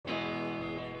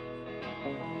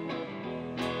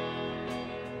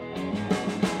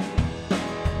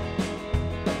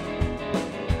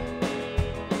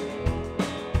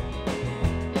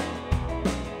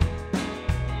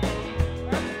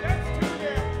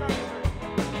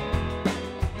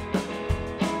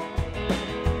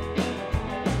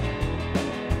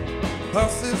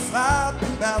buses out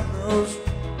in Baton Rouge,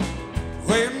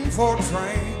 waiting for a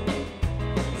train.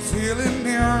 The ceiling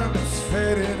near as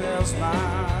faded as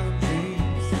my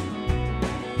dreams.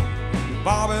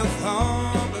 Bobby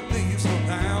thumbed the leaves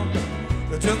down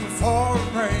just before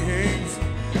it rains.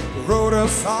 Rode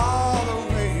us all the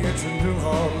way to New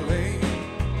Orleans.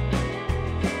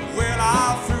 Well,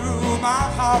 I threw my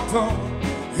harpoon,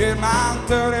 hit my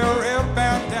dirty red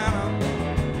bandana,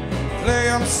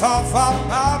 playing soft while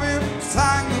Bobby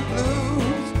sang the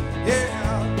blues.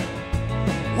 Yeah,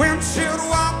 windshield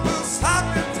wipers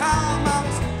slapping time. I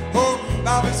was holding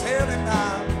Bobby's head in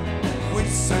mine. We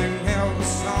sang every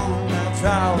song that's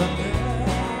out of there.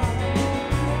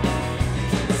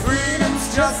 Freedom's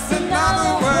just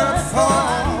another word for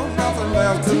nothing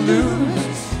left to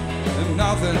lose, and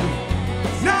nothing,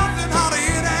 honey,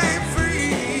 it ain't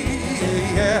free.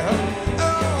 Yeah,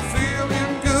 oh,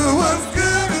 feeling good was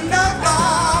good enough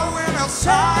when I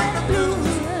sang the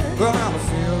blues. Well, I'm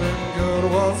feeling good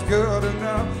was good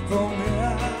enough for me.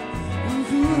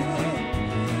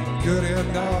 Good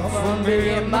enough for me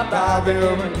and my Bobby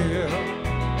McGee.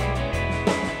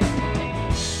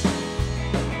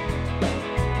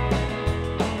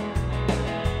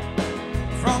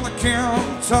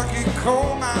 Kentucky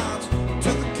coal mines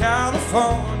to the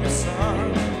California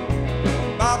sun,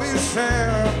 Bobby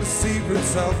shared the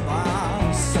secrets of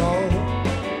my soul.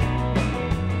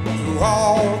 Through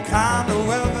all kind of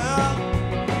weather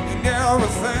and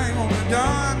everything we've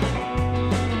done,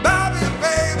 Bobby,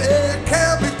 baby,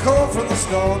 kept me cold from the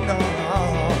storm. No.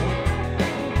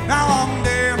 Now I'm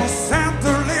dead,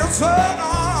 Santa listen,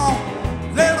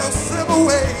 let her slip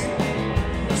away.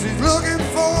 She's looking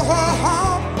for her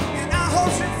home.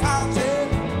 She found it.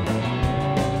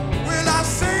 Will I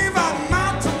save out my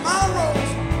tomorrows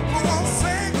for one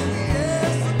single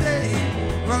yesterday?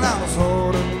 Well, I was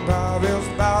holding Bobby's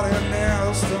body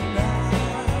next to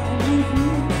mine.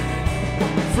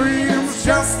 Freedom's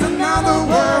just another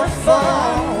word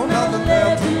for nothing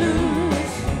left to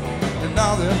lose, and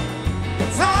nothing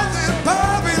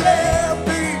Bobby left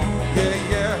me. Yeah,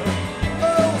 yeah.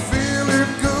 Oh,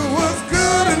 feeling good was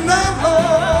good enough,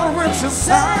 Lord, when she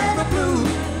sang the blues.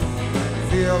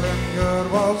 Feeling good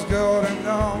was good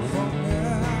enough for me.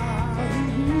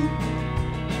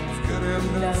 It's good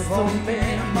enough for me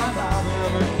and my Bobby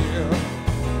McGee.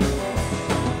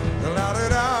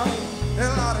 La-di-da,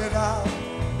 la-di-da,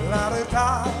 la-di-da,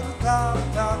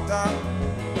 da-da-da-da.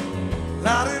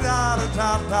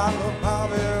 La-di-da-da-da-da,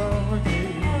 Bobby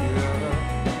McGee.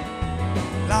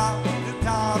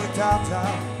 La-di-da-da-da-da,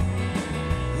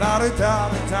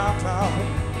 la-di-da-da-da-da.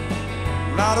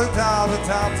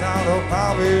 La-da-da-da-da-da,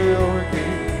 Bobby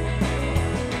McGee.